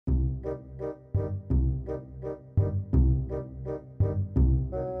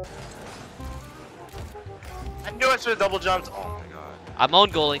should have double jumped. Oh my god. I'm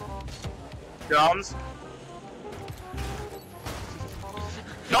own goaling. Shums.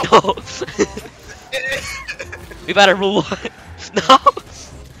 No. We better rule one. No.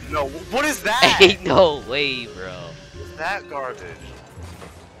 No, what is that? Ain't no way, bro. What's that garbage?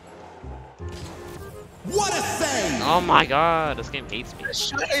 What a save! Oh my god, this game hates me. What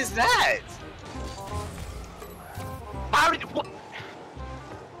shot is that? How did what?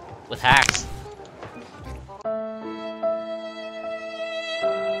 With hacks.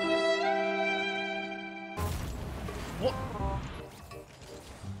 What?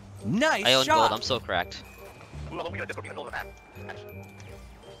 Nice I own shot. gold, I'm so cracked. Well, we got this one in the middle of the map.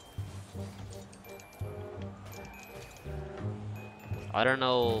 I don't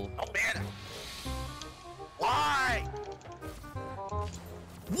know. Oh man! Why?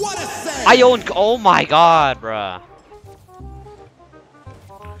 What a save! I own. Oh my god, bruh.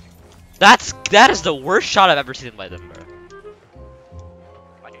 That is the worst shot I've ever seen by them, bro.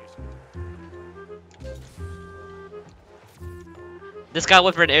 This guy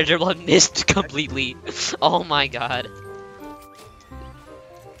went for an air dribble and missed completely. Oh my god.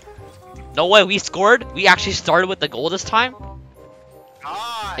 No way, we scored? We actually started with the goal this time?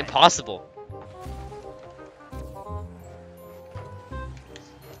 God. Impossible.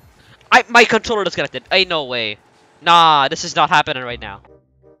 My controller disconnected. Ain't no way. Nah, this is not happening right now.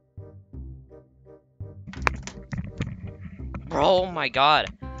 Bro, oh my god.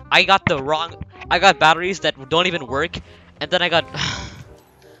 I got batteries that don't even work, and then I got...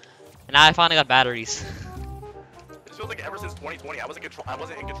 and now I finally got batteries. It feels like ever since 2020, I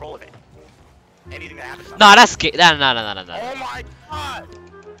wasn't in control of it. Anything that happened. Nah, that's no. Oh my god!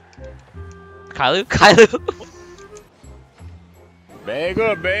 Kylu? Kylu? Bag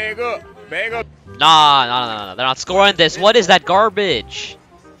up, bag up, bag up. Nah, they're not scoring this. What is that garbage?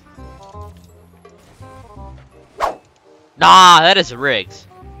 Nah, that is rigged.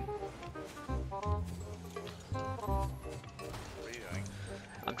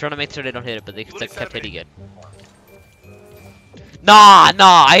 I'm trying to make sure they don't hit it, but they kept hitting it. Nah,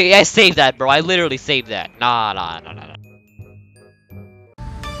 I saved that, bro. I literally saved that. Nah.